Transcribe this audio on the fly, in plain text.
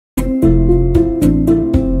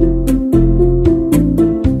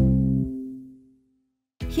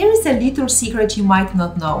little secret you might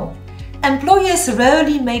not know. Employers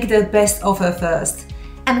rarely make their best offer first,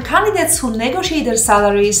 and candidates who negotiate their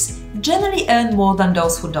salaries generally earn more than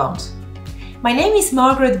those who don't. My name is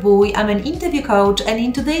Margaret. I'm an interview coach, and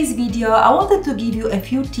in today's video I wanted to give you a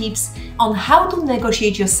few tips on how to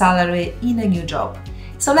negotiate your salary in a new job.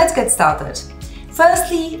 So let's get started.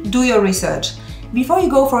 Firstly, do your research. Before you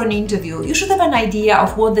go for an interview, you should have an idea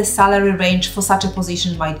of what the salary range for such a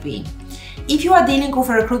position might be. If you are dealing with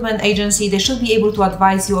a recruitment agency, they should be able to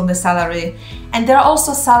advise you on the salary, and there are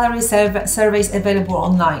also salary surveys available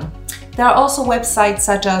online. There are also websites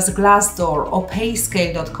such as Glassdoor or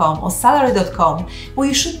Payscale.com or Salary.com where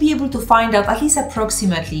you should be able to find out at least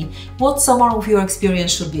approximately what someone with your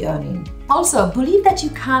experience should be earning. Also, believe that you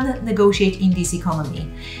can negotiate in this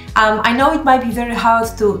economy. I know it might be very hard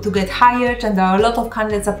to get hired, and there are a lot of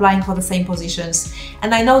candidates applying for the same positions.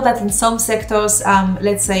 And I know that in some sectors,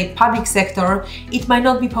 let's say public sector, it might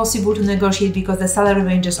not be possible to negotiate because the salary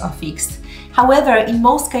ranges are fixed. However, in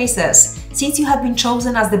most cases, since you have been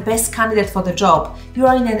chosen as the best candidate for the job, you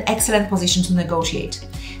are in an excellent position to negotiate.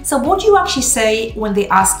 So what do you actually say when they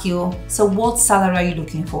ask you, so what salary are you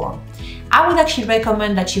looking for? I would actually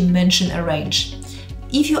recommend that you mention a range.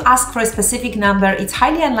 If you ask for a specific number, it's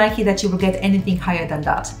highly unlikely that you will get anything higher than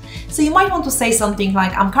that. So you might want to say something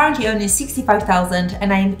like, I'm currently earning 65,000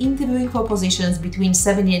 and I am interviewing for positions between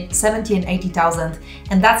 70 and 80,000,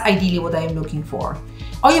 and that's ideally what I am looking for.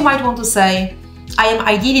 Or you might want to say, I am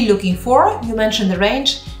ideally looking for, you mentioned the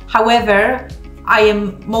range, however, I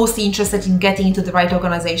am mostly interested in getting into the right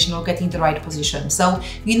organization or getting the right position. So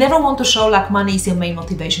you never want to show like money is your main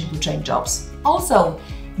motivation to change jobs. Also,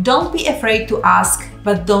 don't be afraid to ask,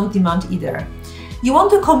 but don't demand either. You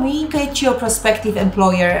want to communicate to your prospective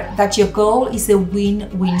employer that your goal is a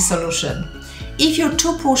win-win solution. If you're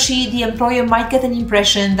too pushy, the employer might get an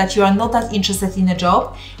impression that you are not that interested in a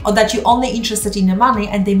job or that you're only interested in the money,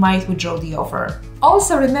 and they might withdraw the offer.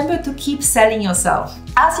 Also, remember to keep selling yourself.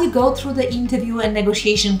 As you go through the interview and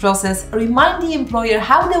negotiation process, remind the employer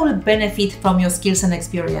how they will benefit from your skills and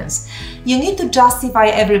experience. You need to justify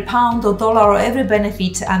every pound or dollar or every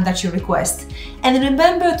benefit that you request. And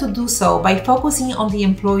remember to do so by focusing on the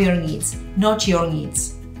employer needs, not your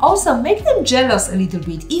needs. Also, make them jealous a little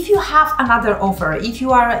bit. If you have another offer, if you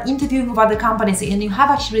are interviewing with other companies and you have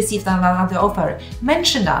actually received another offer,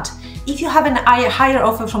 mention that. If you have a higher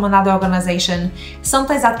offer from another organization,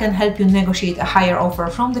 sometimes that can help you negotiate a higher offer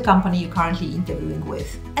from the company you're currently interviewing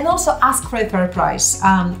with. And also ask for a fair price.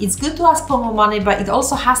 It's good to ask for more money, but it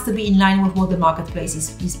also has to be in line with what the marketplace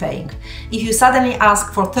is paying. If you suddenly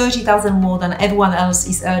ask for 30,000 more than everyone else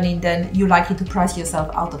is earning, then you're likely to price yourself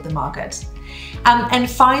out of the market. And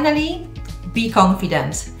finally, be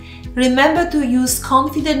confident. Remember to use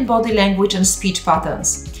confident body language and speech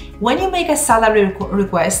patterns. When you make a salary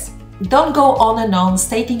request, don't go on and on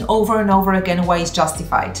stating over and over again why it's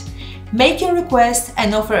justified. Make your request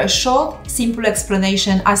and offer a short, simple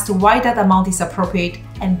explanation as to why that amount is appropriate,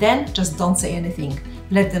 and then just don't say anything.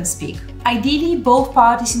 Let them speak. Ideally, both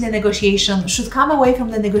parties in the negotiation should come away from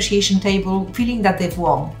the negotiation table feeling that they've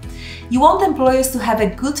won. You want employers to have a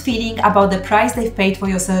good feeling about the price they've paid for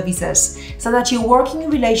your services, so that your working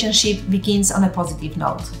relationship begins on a positive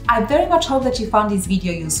note. I very much hope that you found this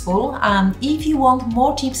video useful. If you want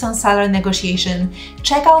more tips on salary negotiation,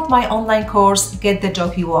 check out my online course, Get the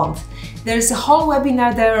Job You Want. There is a whole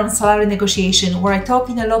webinar there on salary negotiation where I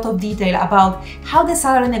talk in a lot of detail about how the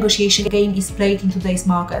salary negotiation game is played in today's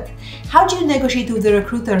market. How do you negotiate with the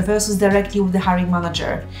recruiter versus directly with the hiring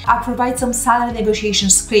manager? I provide some salary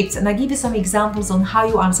negotiation scripts, and I give you some examples on how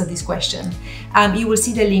you answer this question. You will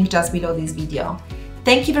see the link just below this video.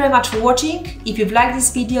 Thank you very much for watching. If you've liked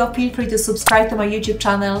this video, feel free to subscribe to my YouTube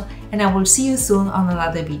channel, and I will see you soon on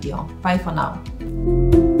another video. Bye for now.